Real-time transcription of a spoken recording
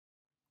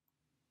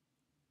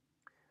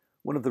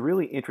One of the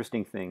really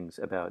interesting things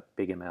about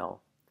BigML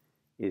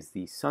is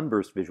the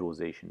Sunburst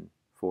visualization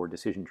for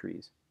decision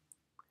trees.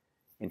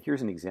 And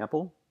here's an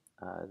example.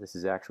 This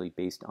is actually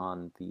based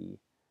on the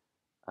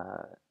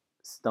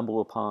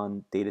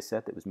StumbleUpon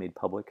dataset that was made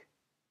public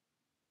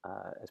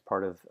as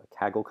part of a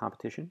Kaggle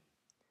competition.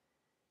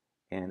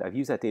 And I've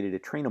used that data to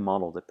train a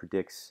model that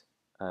predicts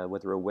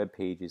whether a web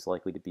page is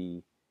likely to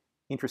be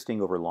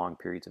interesting over long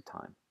periods of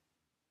time.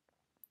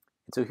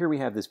 And so here we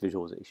have this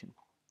visualization.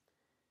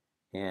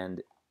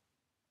 And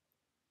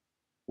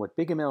what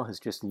BigML has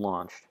just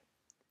launched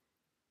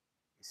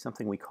is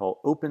something we call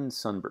Open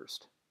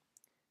Sunburst.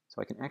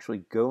 So I can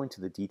actually go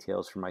into the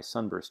details for my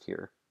Sunburst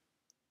here.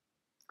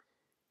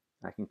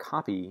 I can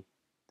copy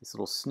this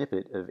little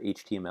snippet of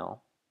HTML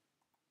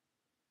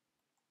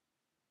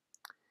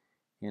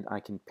and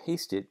I can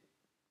paste it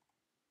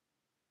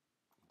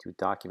into a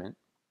document.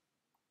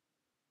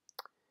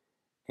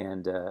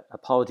 And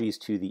apologies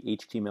to the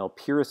HTML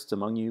purists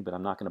among you, but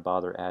I'm not going to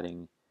bother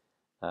adding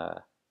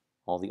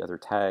all the other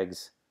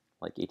tags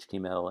like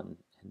HTML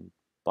and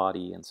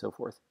body and so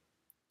forth.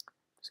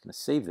 I'm just going to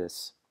save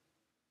this.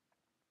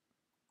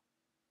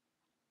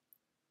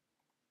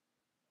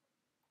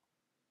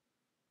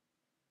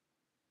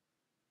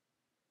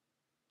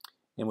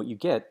 And what you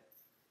get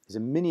is a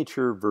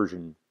miniature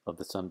version of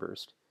the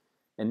Sunburst.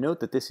 And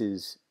note that this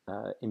is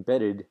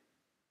embedded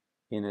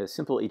in a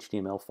simple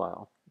HTML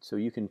file. So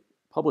you can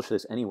publish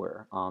this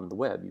anywhere on the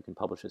web. You can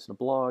publish this in a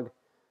blog.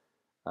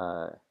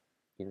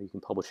 You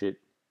can publish it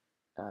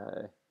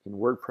in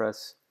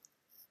WordPress.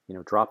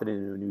 Drop it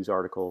into a news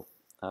article,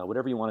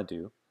 whatever you want to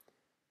do.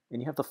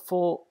 And you have the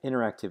full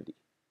interactivity.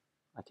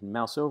 I can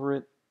mouse over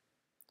it.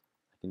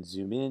 I can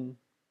zoom in,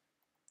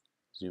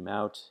 zoom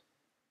out.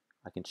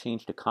 I can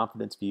change to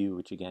confidence view,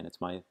 which again,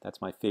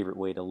 that's my favorite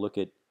way to look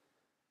at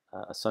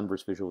a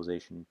Sunburst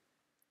visualization.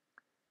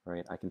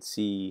 Right? I can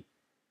see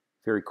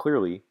very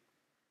clearly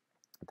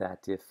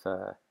that if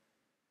the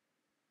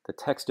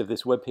text of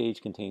this web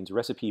page contains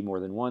recipe more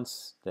than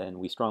once, then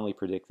we strongly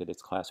predict that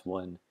it's class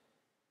 1,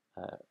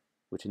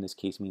 which in this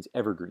case means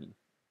evergreen,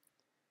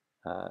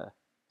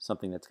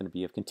 something that's going to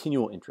be of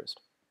continual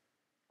interest.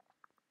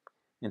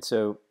 And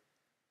so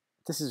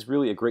this is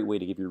really a great way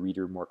to give your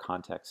reader more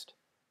context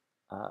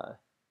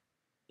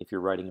if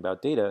you're writing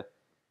about data.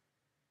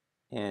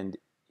 And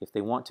if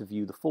they want to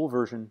view the full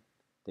version,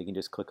 they can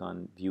just click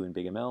on View in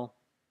BigML,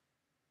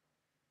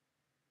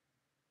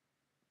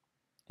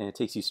 and it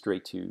takes you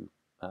straight to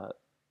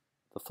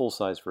the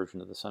full-size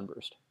version of the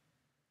Sunburst.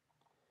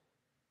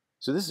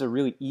 So this is a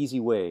really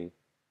easy way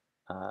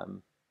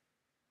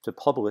to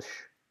publish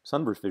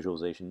Sunburst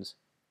visualizations.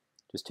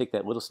 Just take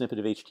that little snippet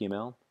of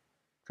HTML,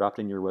 drop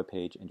it in your web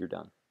page, and you're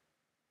done.